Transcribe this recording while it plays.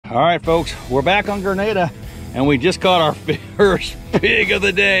All right, folks, we're back on Grenada, and we just caught our first pig of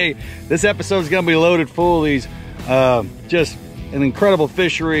the day. This episode is going to be loaded full of these. Just an incredible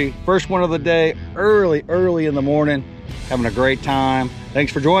fishery. First one of the day, early in the morning. Having a great time.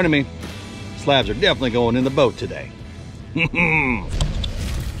 Thanks for joining me. Slabs are definitely going in the boat today.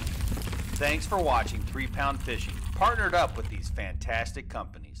 Thanks for watching 3 Pound Fishing, partnered up with these fantastic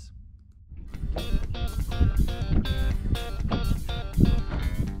companies.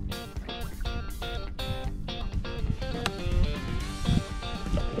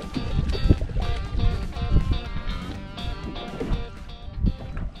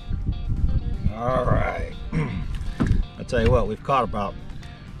 All right. I tell you what, we've caught about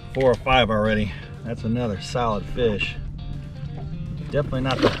 4 or 5 already. That's another solid fish. Definitely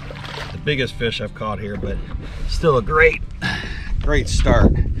not the biggest fish I've caught here, but still a great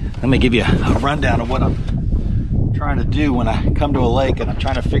start. Let me give you a rundown of what I'm trying to do when I come to a lake and I'm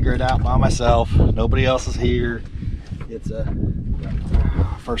trying to figure it out by myself. Nobody else is here. It's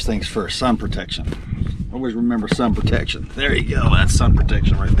first things first, sun protection. Always remember sun protection. There you go, that's sun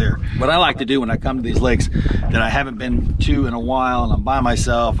protection right there. What I like to do when I come to these lakes that I haven't been to in a while and I'm by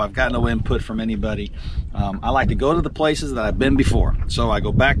myself, I've got no input from anybody, I like to go to the places that I've been before. So I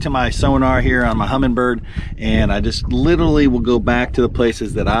go back to my sonar here on my Humminbird, and I just literally will go back to the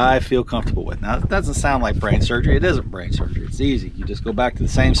places that I feel comfortable with. Now, it doesn't sound like brain surgery. It isn't brain surgery. It's easy. You just go back to the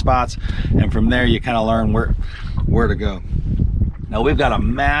same spots, and from there you kind of learn where to go. Now, we've got a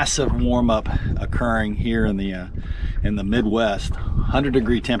massive warm-up occurring here in the Midwest.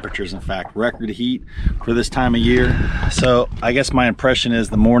 100-degree temperatures, in fact, record heat for this time of year. So I guess my impression is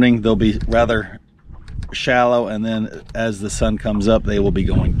the morning they'll be rather shallow, and then as the sun comes up they will be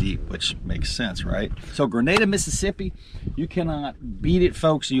going deep, which makes sense, right? So Grenada, Mississippi, you cannot beat it,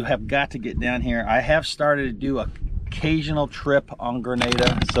 folks. You have got to get down here. I have started to do an occasional trip on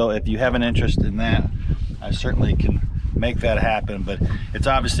Grenada, so if you have an interest in that, I certainly can make that happen. But it's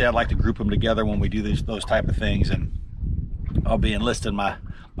obviously I'd like to group them together when we do those type of things, and I'll be enlisting my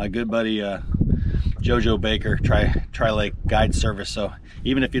good buddy Jojo Baker, Tri-Lake Guide Service. So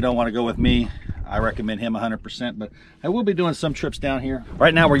even if you don't want to go with me, I recommend him 100%, but I will be doing some trips down here.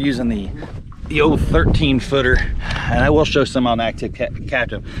 Right now we're using the old 13-footer, and I will show some on Active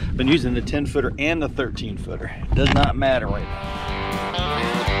Captain. I've been using the 10-footer and the 13-footer. It does not matter right now.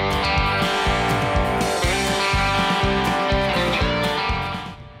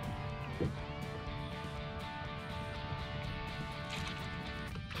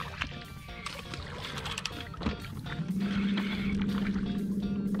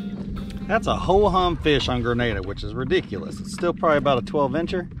 That's a ho-hum fish on Grenada, which is ridiculous. It's still probably about a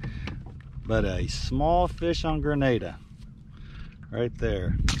 12-incher, but a small fish on Grenada right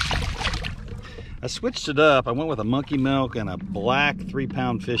there. I switched it up. I went with a monkey milk and a black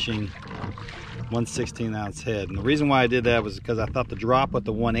 3-pound fishing 1/16-ounce head. And the reason why I did that was because I thought the drop with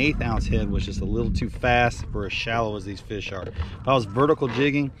the 1/8-ounce head was just a little too fast for as shallow as these fish are. If I was vertical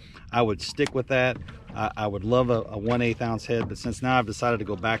jigging, I would stick with that. I would love a 1/8-ounce head, but since now I've decided to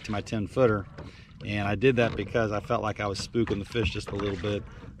go back to my 10-footer, and I did that because I felt like I was spooking the fish just a little bit.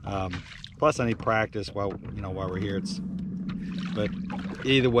 Plus, I need practice while we're here. But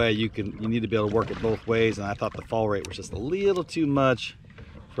either way, you need to be able to work it both ways, and I thought the fall rate was just a little too much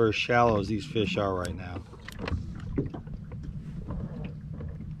for as shallow as these fish are right now.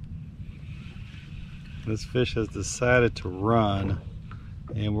 This fish has decided to run,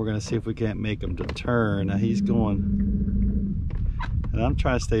 and we're gonna see if we can't make him to turn. Now he's going, and I'm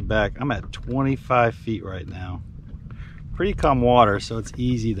trying to stay back. I'm at 25 feet right now. Pretty calm water, so it's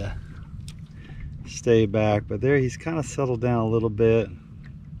easy to stay back, but there he's kind of settled down a little bit.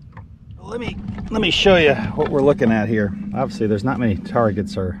 Let me show you what we're looking at here. Obviously there's not many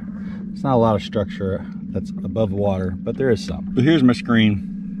targets, or it's not a lot of structure that's above water, but there is some. So here's my screen.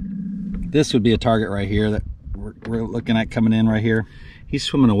 This would be a target right here that we're looking at coming in right here. He's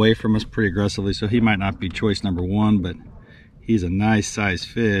swimming away from us pretty aggressively, so he might not be choice number 1, but he's a nice sized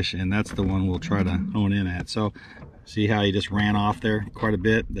fish, and that's the one we'll try to hone in at. So see how he just ran off there quite a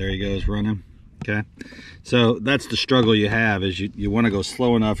bit? There he goes running. Okay, so that's the struggle you have, is you want to go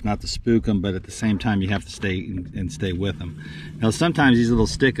slow enough not to spook them, but at the same time you have to stay with them. Now sometimes these little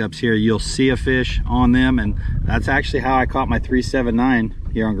stick ups here, you'll see a fish on them, and that's actually how I caught my 379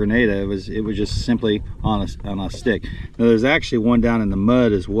 here on Grenada. It was just simply on a stick. Now there's actually one down in the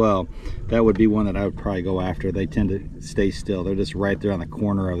mud as well. That would be one that I would probably go after. They tend to stay still. They're just right there on the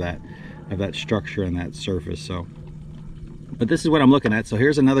corner of that structure and that surface. So, but this is what I'm looking at. So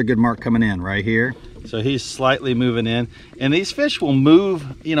here's another good mark coming in right here. So he's slightly moving in, and these fish will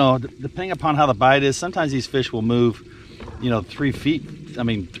move, depending upon how the bite is. Sometimes these fish will move you know, 3 feet. I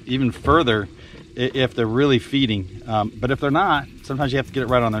mean, even further if they're really feeding. But if they're not, sometimes you have to get it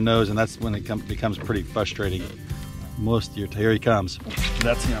right on their nose, and that's when it becomes pretty frustrating. Most of your, here he comes.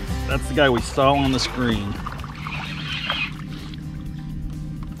 That's him. That's the guy we saw on the screen.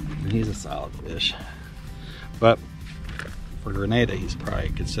 And he's a solid fish. But for Grenada, he's probably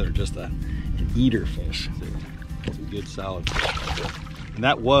considered just an eater fish. It's a good solid fish. And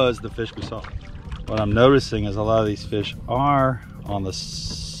that was the fish we saw. What I'm noticing is a lot of these fish are on the,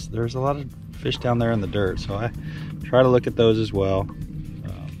 there's a lot of fish down there in the dirt, so I try to look at those as well.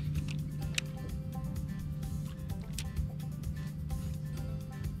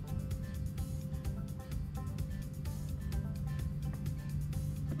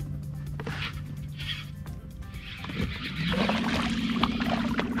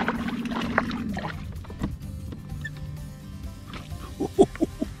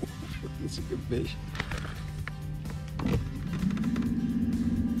 That's a good fish.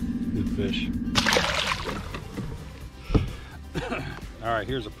 Good fish. All right,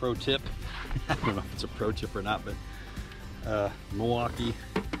 here's a pro tip. I don't know if it's a pro tip or not, but Milwaukee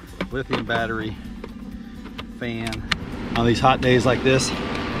lithium battery fan. On these hot days like this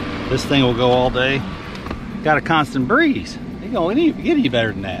thing will go all day. Got a constant breeze. You don't get any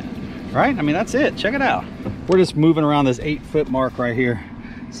better than that, right? I mean, that's it. Check it out. We're just moving around this 8-foot mark right here,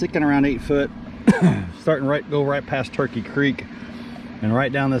 sticking around 8 foot, starting go right past Turkey Creek, and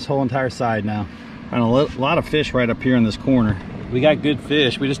right down this whole entire side now. And a lot of fish right up here in this corner. We got good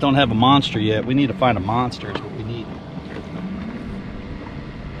fish. We just don't have a monster yet. We need to find a monster is what we need.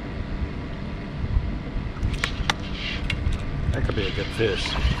 That could be a good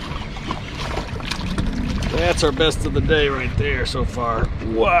fish. That's our best of the day right there so far.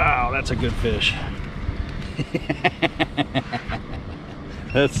 Wow, that's a good fish.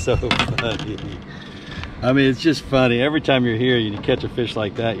 That's so funny. I mean, it's just funny. Every time you're here and you catch a fish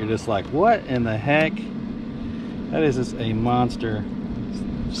like that, you're just like, what in the heck? That is just a monster.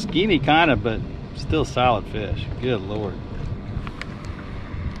 Skinny kind of, but still solid fish. Good Lord.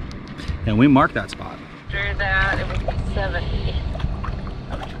 And we marked that spot. After that, it would be 70.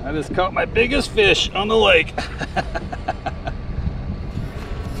 I just caught my biggest fish on the lake.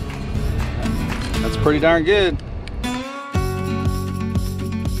 That's pretty darn good.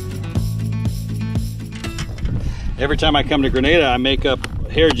 Every time I come to Grenada, I make up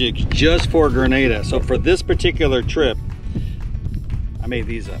hair jigs just for Grenada. So for this particular trip, I made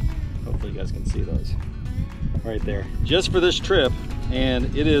these up. Hopefully you guys can see those right there. Just for this trip,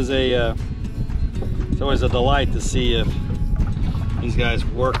 and it is a, it's always a delight to see if these guys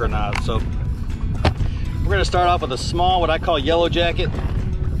work or not. So we're gonna start off with a small, what I call yellow jacket.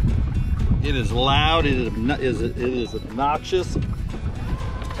 It is loud, it is obnoxious,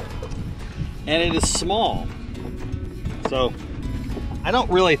 and it is small. So I don't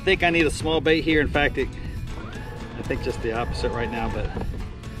really think I need a small bait here. In fact, I think just the opposite right now, but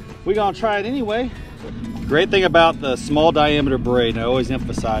we're gonna try it anyway. Great thing about the small diameter braid, and I always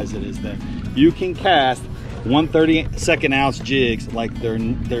emphasize it, is that you can cast 1/32 ounce jigs like they're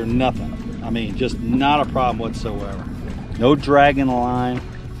nothing. I mean, just not a problem whatsoever. No drag in the line.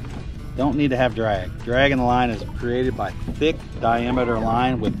 Don't need to have drag. Drag in the line is created by thick diameter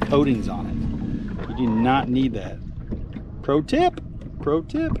line with coatings on it. You do not need that. Pro tip, pro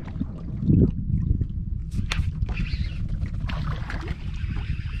tip.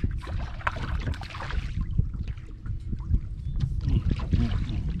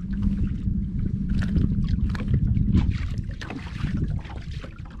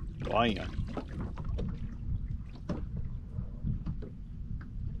 Bam.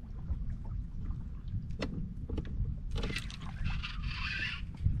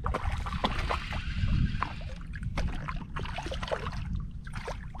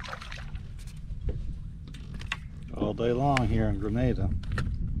 All day long here in Grenada.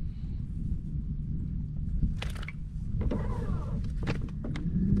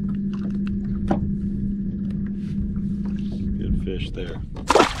 Good fish there.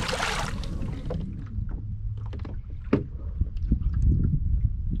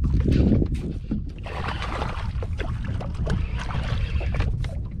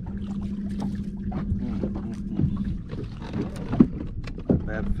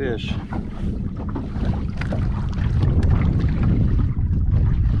 Bad fish.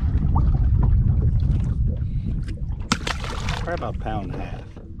 Probably about a pound and a half.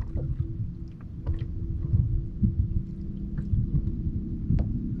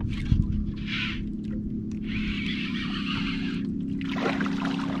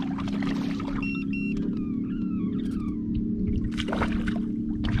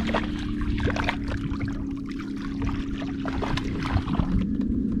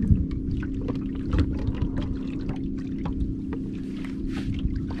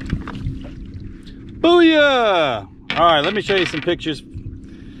 Booyah! All right, let me show you some pictures.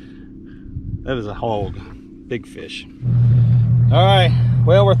 That is a hog, big fish. All right,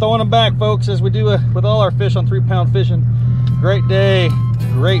 well, we're throwing them back, folks, as we do with all our fish on 3 pound fishing. Great day,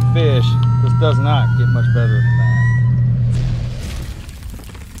 great fish. This does not get much better than that.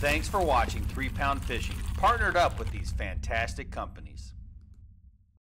 Thanks for watching 3 Pound Fishing, partnered up with these fantastic companies.